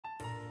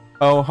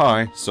Oh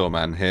hi,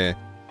 Sawman here,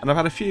 and I've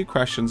had a few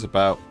questions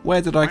about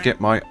where did I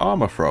get my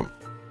armor from?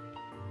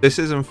 This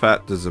is in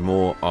fact the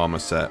Zamor Armor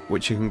set,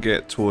 which you can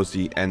get towards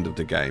the end of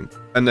the game,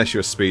 unless you're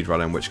a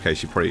speedrunner, in which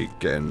case you probably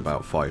get in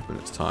about 5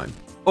 minutes time.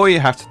 All you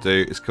have to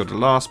do is kill the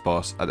last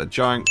boss at the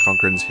Giant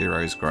Conquering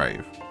Hero's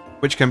grave,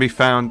 which can be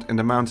found in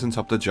the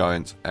Mountaintop the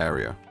Giants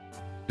area.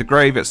 The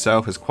grave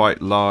itself is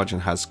quite large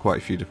and has quite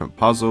a few different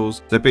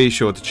puzzles, so be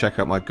sure to check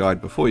out my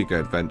guide before you go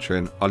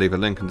adventuring. I'll leave a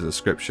link in the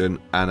description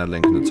and a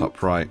link in the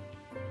top right.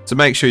 So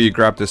make sure you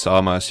grab this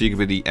armor so you can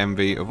be the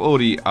envy of all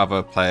the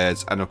other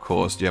players and of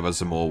course the other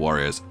Zamor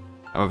warriors.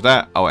 And with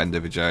that, I'll end the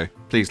video.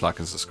 Please like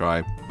and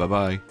subscribe. Bye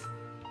bye.